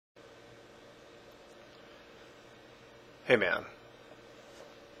Hey man,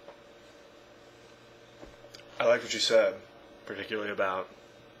 I like what you said, particularly about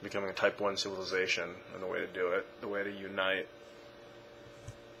becoming a Type 1 civilization and the way to do it, the way to unite.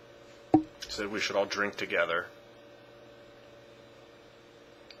 You said we should all drink together.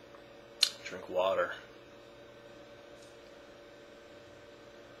 Drink water.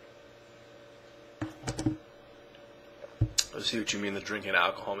 I see what you mean, that drinking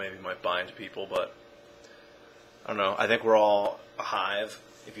alcohol maybe might bind people, but I don't know. I think we're all a hive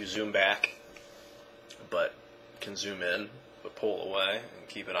if you zoom back, but can zoom in, but pull away and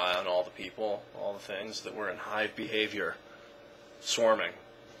keep an eye on all the people, all the things, that we're in hive behavior, swarming,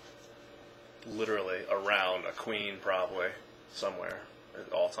 literally around a queen probably, somewhere,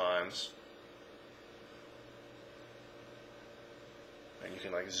 at all times. And you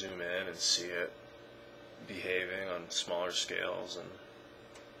can like zoom in and see it behaving on smaller scales,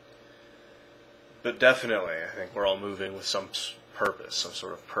 but definitely I think we're all moving with some purpose, some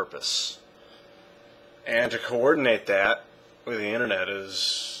sort of purpose. And to coordinate that with the internet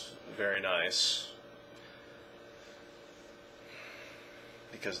is very nice,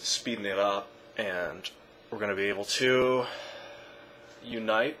 because it's speeding it up, and we're going to be able to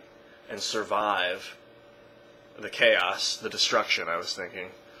unite and survive the chaos, the destruction, I was thinking.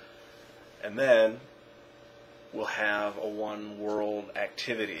 And then we'll have a one world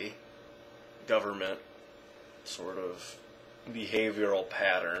activity, government sort of behavioral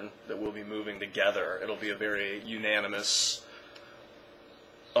pattern that we'll be moving together. It'll be a very unanimous,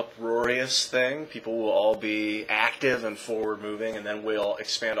 uproarious thing. People will all be active and forward moving, and then we'll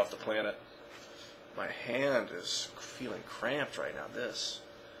expand off the planet. My hand is feeling cramped right now.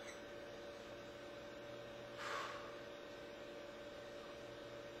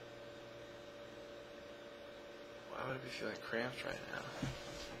 Why would I be feeling cramped right now?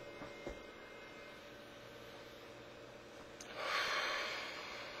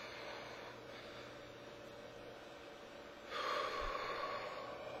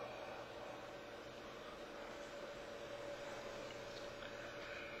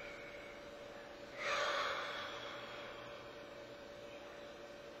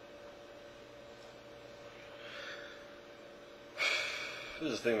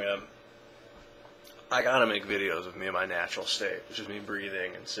 This is the thing, man. I gotta make videos of me in my natural state, which is me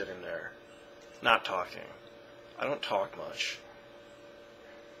breathing and sitting there, not talking. I don't talk much.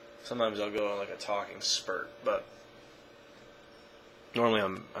 Sometimes I'll go on like a talking spurt, but normally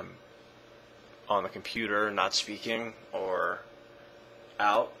I'm on the computer not speaking, or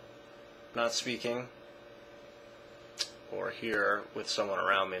out not speaking, or here with someone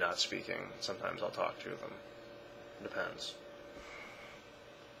around me not speaking. Sometimes I'll talk to them. It depends.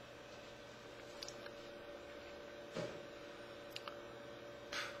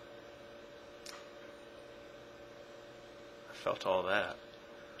 Felt all that.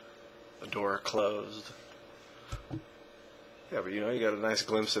 The door closed. Yeah, but you got a nice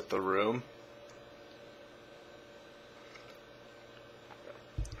glimpse at the room.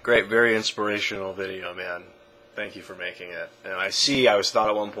 Great, very inspirational video, man. Thank you for making it. And I thought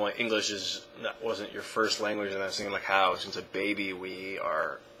at one point English wasn't your first language, and I was thinking like how since a baby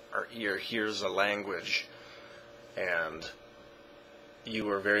our ear hears a language, and you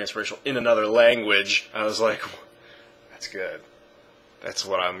were very inspirational in another language. I was like, that's good. That's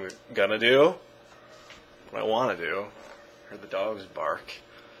what I'm gonna do. What I want to do. Heard the dogs bark.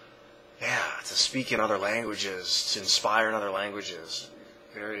 Yeah, to speak in other languages, to inspire in other languages.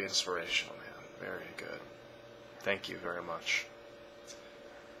 Very inspirational, man. Very good. Thank you very much.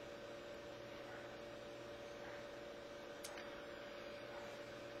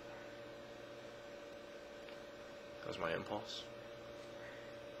 That was my impulse.